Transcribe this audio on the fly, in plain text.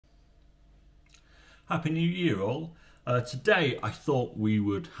Happy New Year all. Today I thought we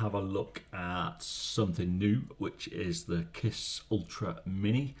would have a look at something new, which is the KISS Ultra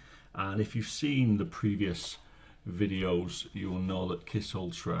Mini. And if you've seen the previous videos, you will know that KISS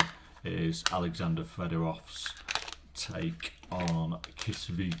Ultra is Alexander Fedorov's take on KISS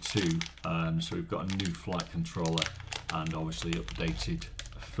V2. So we've got a new flight controller and obviously updated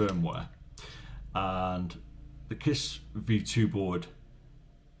firmware. And the KISS V2 board,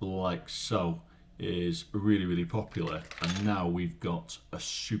 like so, is really popular, and now we've got a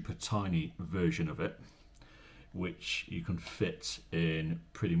super tiny version of it which you can fit in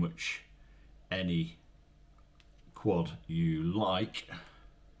pretty much any quad you like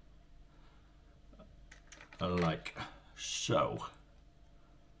so.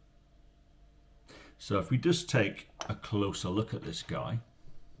 So if we just take a closer look at this guy.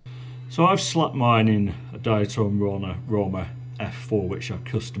 So I've slapped mine in a Diatom Roma F4 which I've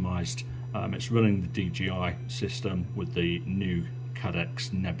customised. It's running the DJI system with the new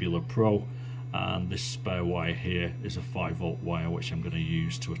Cadex Nebula Pro, and this spare wire here is a 5-volt wire which I'm going to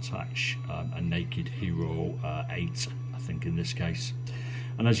use to attach a naked Hero 8, I think in this case.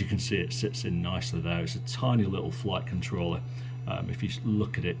 And as you can see, it sits in nicely there. It's a tiny little flight controller. If you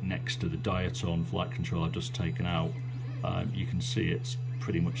look at it next to the Diatom flight controller I've just taken out, you can see it's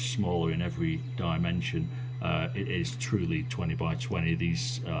pretty much smaller in every dimension. It is truly 20 by 20.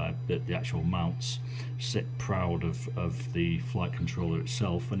 These the actual mounts sit proud of the flight controller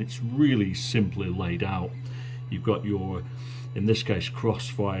itself, and it's really simply laid out. You've got your, in this case,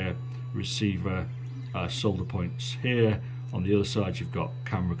 crossfire, receiver, solder points here. On the other side you've got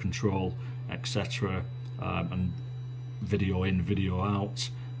camera control, etc., and video in, video out.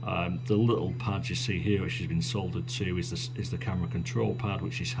 The little pad you see here, which has been soldered to, is the camera control pad,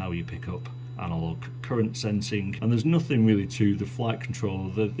 which is how you pick up analog current sensing. And there's nothing really to the flight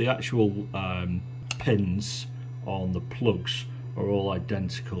controller. The actual pins on the plugs are all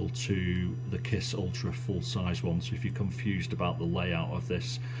identical to the KISS Ultra full-size one. So if you're confused about the layout of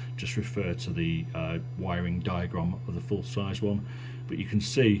this, just refer to the wiring diagram of the full-size one. But you can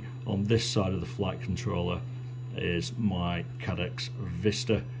see on this side of the flight controller is my Cadex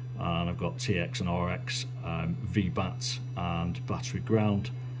Vista, and I've got TX and RX, VBAT and battery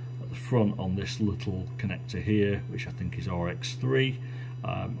ground. At the front on this little connector here, which I think is RX3,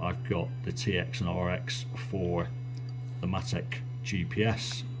 I've got the TX and RX for the Matek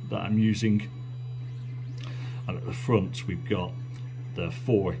GPS that I'm using. And at the front we've got the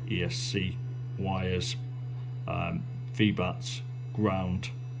 4 ESC wires, VBAT,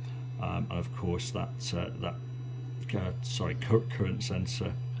 ground, and of course that current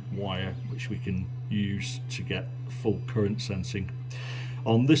sensor wire, which we can use to get full current sensing.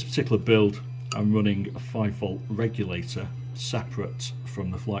 On this particular build I'm running a 5-volt regulator separate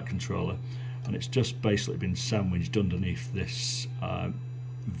from the flight controller, and it's just basically been sandwiched underneath this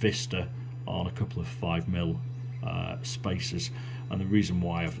Vista on a couple of 5mm spacers. And the reason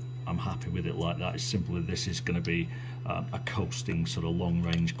why I'm happy with it like that is simply this is going to be a coasting sort of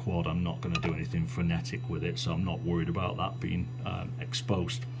long-range quad. I'm not going to do anything frenetic with it, so I'm not worried about that being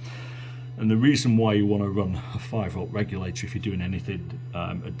exposed. And the reason why you want to run a 5-volt regulator if you're doing anything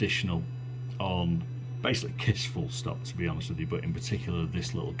additional on basically KISS full stop, to be honest with you, but in particular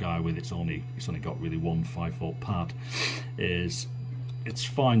this little guy with it's only got really one 5-volt pad, is it's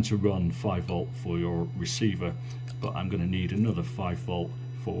fine to run 5-volt for your receiver, but I'm going to need another 5-volt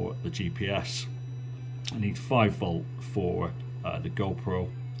for the GPS. I need 5-volt for the GoPro,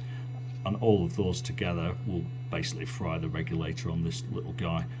 and all of those together will basically fry the regulator on this little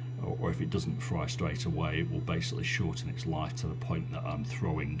guy, or if it doesn't fry straight away, it will basically shorten its life to the point that I'm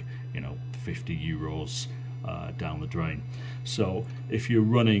throwing, 50 euros down the drain. So if you're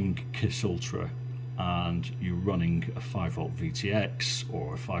running KISS Ultra and you're running a 5-volt VTX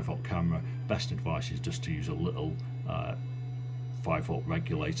or a 5-volt camera, best advice is just to use a little 5-volt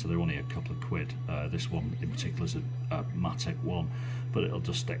regulator. They're only a couple of quid. This one in particular is a Matek one, but it'll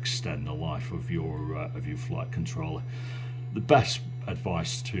just extend the life of your flight controller. The best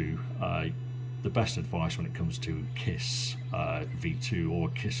advice when it comes to KISS V2 or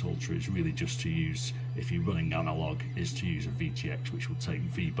KISS Ultra is really just to use, if you're running analog, is to use a VTX which will take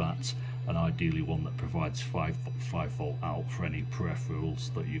VBAT, and ideally one that provides 5-volt out for any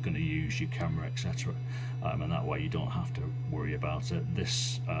peripherals that you're going to use, your camera, etc. And that way you don't have to worry about it.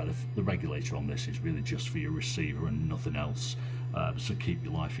 The regulator on this is really just for your receiver and nothing else. So keep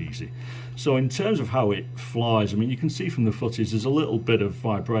your life easy. So in terms of how it flies, I mean, you can see from the footage there's a little bit of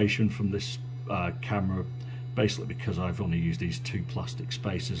vibration from this camera, basically because I've only used these 2 plastic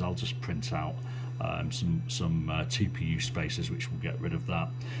spacers. I'll just print out some TPU spacers which will get rid of that.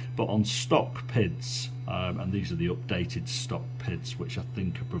 But on stock PIDs, and these are the updated stock PIDs, which I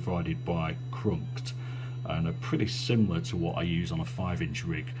think are provided by Crunked, and are pretty similar to what I use on a 5-inch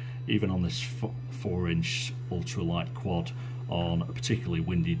rig, even on this 4-inch ultralight quad on a particularly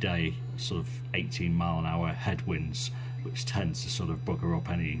windy day, sort of 18-mile-an-hour headwinds, which tends to sort of bugger up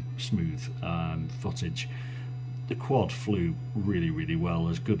any smooth footage. The quad flew really well,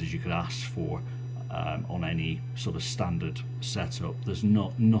 as good as you could ask for on any sort of standard setup. There's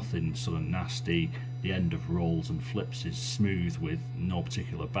nothing sort of nasty. The end of rolls and flips is smooth with no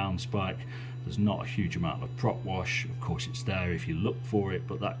particular bounce back. There's not a huge amount of prop wash. Of course it's there if you look for it,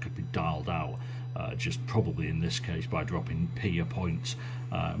 but that could be dialed out, just probably in this case by dropping P a point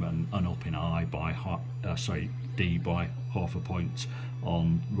and up in I by D by half a point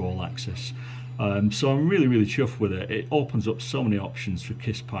on roll axis. So I'm really chuffed with it. It opens up so many options for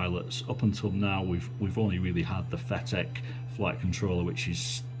KISS pilots. Up until now we've only really had the FETEC flight controller, which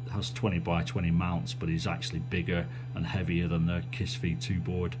has 20 by 20 mounts, but is actually bigger and heavier than the KISS V2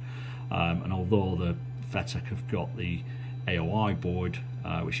 board. And although the FETEC have got the AOI board,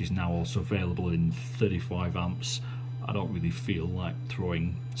 which is now also available in 35 amps, I don't really feel like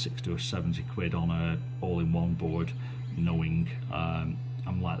throwing 60 or 70 quid on a all-in-one board, knowing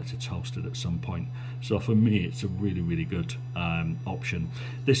I'm likely to toast it at some point. So for me it's a really good option.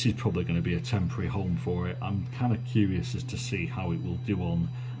 This is probably going to be a temporary home for it. I'm kind of curious as to see how it will do on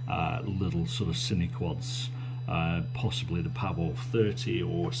little sort of cinequads, possibly the Pavo 30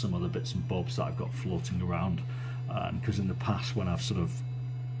 or some other bits and bobs that I've got floating around, because in the past when I've sort of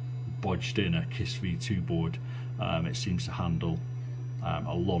bodged in a KISS V2 board, it seems to handle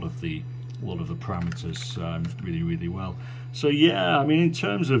a lot of the parameters really well. So yeah, I mean, in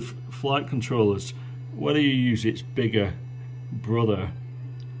terms of flight controllers, whether you use its bigger brother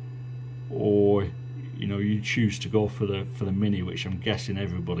or you choose to go for the Mini, which I'm guessing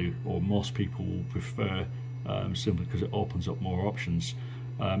everybody or most people will prefer, simply because it opens up more options.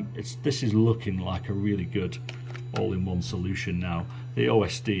 This is looking like a really good all-in-one solution now. The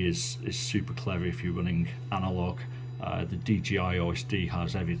OSD is super clever if you're running analog. The DJI OSD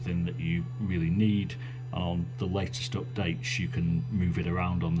has everything that you really need. On the latest updates you can move it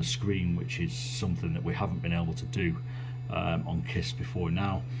around on the screen, which is something that we haven't been able to do on KISS before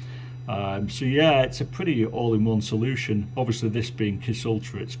now. So yeah, it's a pretty all-in-one solution. Obviously this being KISS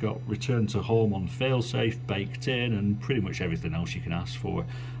Ultra, it's got return to home on failsafe baked in and pretty much everything else you can ask for.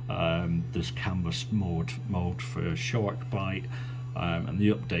 There's canvas mode for shark bite, and the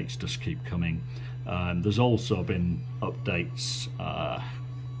updates just keep coming. There's also been updates,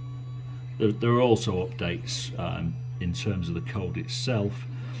 there are also updates in terms of the code itself,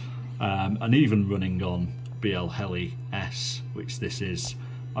 and even running on BL Heli S, which this is,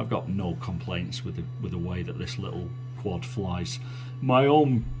 I've got no complaints with the way that this little quad flies. My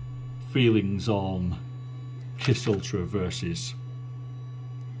own feelings on KISS Ultra versus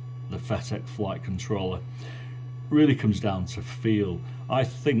the FETEC flight controller really comes down to feel. I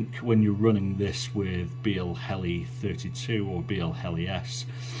think when you're running this with BL Heli 32 or BL Heli S,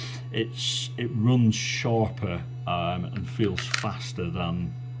 it runs sharper and feels faster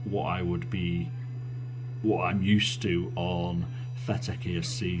than what I'm used to on FETEC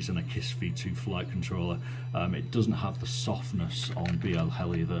ESCs and a KISS V2 flight controller. It doesn't have the softness on BL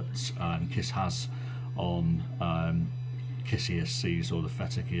Heli that KISS has on KISS ESCs or the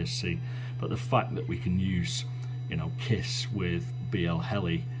FETEC ESC, but the fact that we can use KISS with BL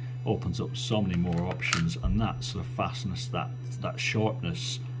Heli opens up so many more options, and that sort of fastness, that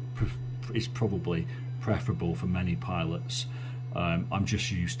sharpness is probably preferable for many pilots. I'm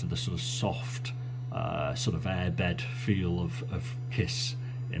just used to the sort of soft sort of airbed feel of KISS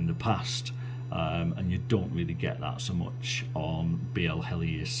in the past, and you don't really get that so much on BL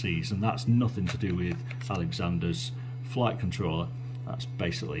Heli ESCs, and that's nothing to do with Alexander's flight controller. That's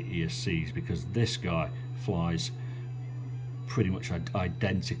basically ESCs, because this guy flies pretty much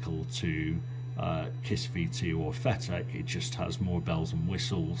identical to KISS V2 or FETEC. It just has more bells and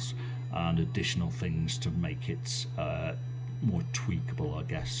whistles and additional things to make it more tweakable, I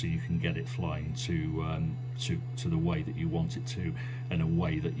guess, so you can get it flying to the way that you want it to, in a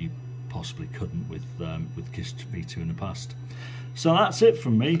way that you possibly couldn't with KISS V2 in the past. So that's it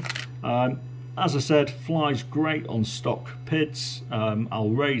from me. As I said, flies great on stock PIDs. I'll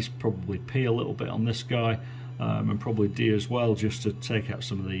raise probably P a little bit on this guy, and probably D as well, just to take out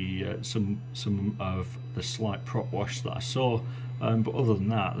some of the some of the slight prop wash that I saw. But other than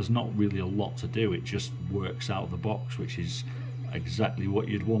that, there's not really a lot to do. It just works out of the box, which is exactly what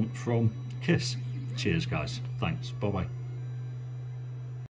you'd want from KISS. Cheers guys, thanks, bye bye.